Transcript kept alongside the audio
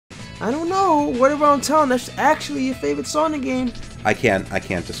I don't know. What around town? That's actually your favorite song in the game. I can't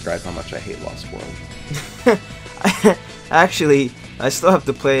describe how much I hate Lost World. Actually, I still have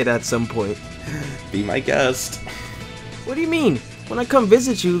to play it at some point. Be my guest. What do you mean? When I come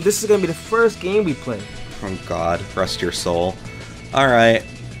visit you, this is gonna be the first game we play. Oh God, rest your soul. Alright,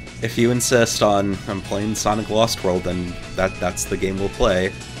 if you insist on playing Sonic Lost World, then that's the game we'll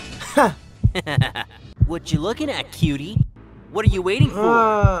play. Ha! What you looking at, cutie? What are you waiting for?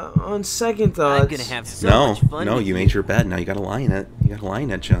 On second thoughts. I'm gonna have so much fun. No, you made your bed. Now you gotta lie in it. You gotta lie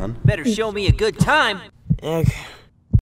in it, John. Better show me a good time. Okay.